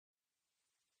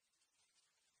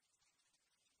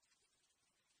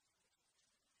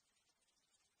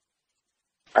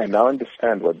I now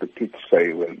understand what the kids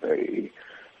say when they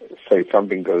say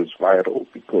something goes viral,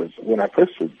 because when I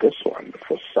posted this one,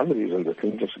 for some reason the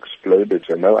thing just exploded.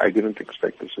 So no, I didn't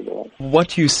expect this at all.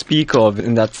 What you speak of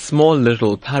in that small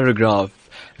little paragraph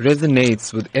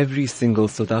resonates with every single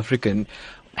South African.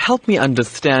 Help me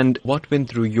understand what went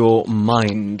through your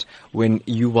mind when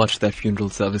you watched that funeral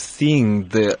service, seeing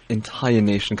the entire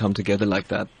nation come together like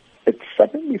that. It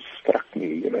suddenly struck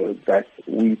me, that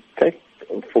we take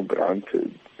for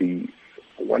granted the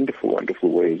wonderful,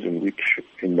 wonderful ways in which,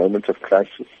 in moments of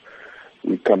crisis,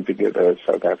 we come together as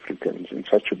South Africans in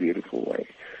such a beautiful way.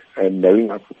 And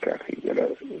knowing Uncle Kathy,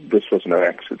 this was no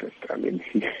accident. I mean,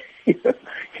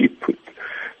 he put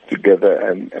together,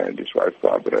 and his wife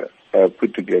Barbara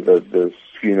put together this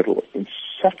funeral in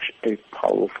such a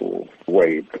powerful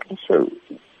way, but also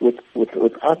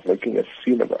without making a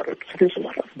scene about it. So there's a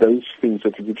lot of those things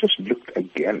that if you just looked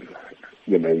again,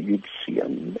 you'd see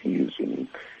amazing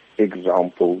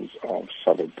examples of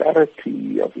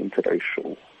solidarity, of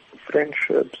interracial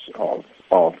friendships, of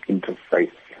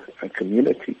interfaith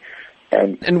community.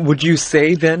 And would you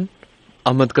say then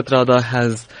THAT Kathrada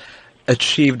has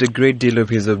achieved a great deal of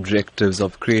his objectives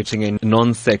of creating a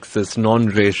non-sexist,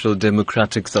 non-racial,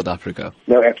 democratic South Africa?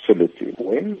 No, absolutely.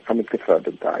 When THAT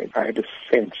Kathrada died, I had a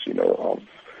sense, of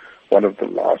one of the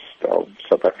last of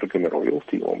South African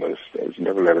royalty, almost, as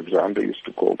Neville Alexander used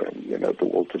to call them, the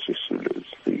Walter Sisulus,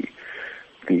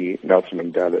 the Nelson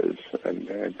Mandelas,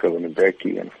 and Govan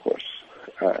Mbeki, and of course,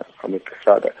 THAT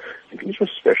Kathrada. And these were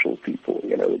special people,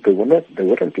 they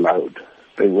weren't loud,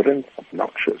 they weren't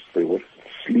obnoxious, they weren't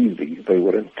sleazy, they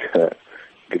weren't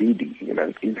greedy,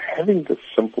 in having this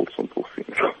simple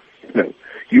funeral,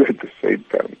 you at the same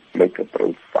time make a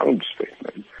profound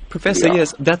statement. Professor,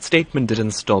 yes, that statement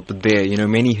didn't stop there.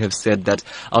 Many have said that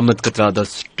THAT Kathrada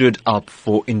stood up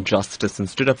for injustice and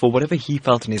stood up for whatever he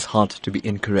felt in his heart to be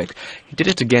incorrect. He did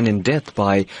it again in death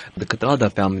by the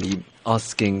Kathrada family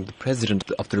asking the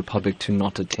President of the Republic to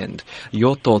not attend.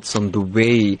 Your thoughts on the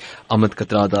way THAT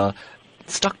Kathrada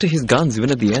stuck to his guns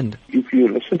even at the end? If you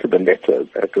listen to the letter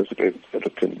that was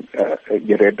written,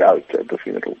 read out at the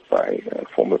funeral by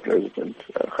former President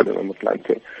Kgalema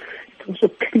Motlanthe, it was a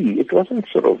plea. It wasn't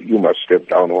sort of, you must step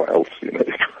down or else,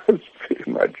 It was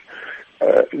very much,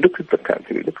 look at the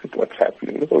country, look at what's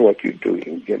happening, look at what you're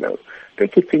doing,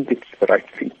 Don't you think it's the right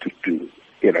thing to do,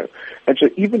 And so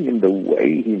even in the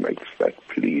way he makes that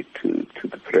plea to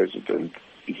the President,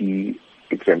 he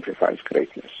exemplifies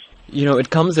greatness. It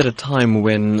comes at a time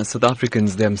when South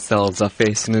Africans themselves are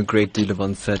facing a great deal of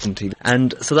uncertainty.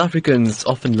 And South Africans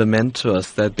often lament to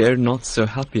us that they're not so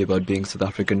happy about being South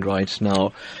African right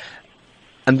now.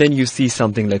 And then you see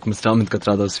something like Mr. THAT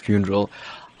Kathrada's funeral.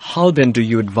 How then do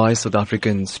you advise South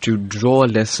Africans to draw a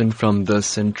lesson from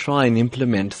this and try and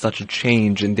implement such a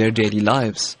change in their daily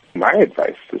lives? My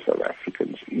advice to South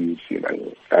Africans is,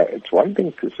 it's one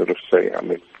thing to sort of say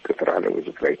THAT Kathrada was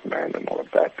a great man and all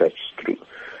of that. That's true.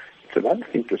 It's another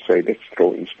thing to say, let's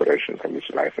draw inspiration from his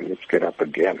life and let's get up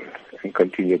again and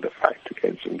continue the fight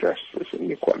against injustice,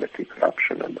 inequality,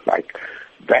 corruption, and the like.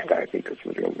 That, I think, is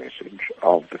the real message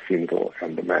of the funeral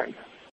and the man.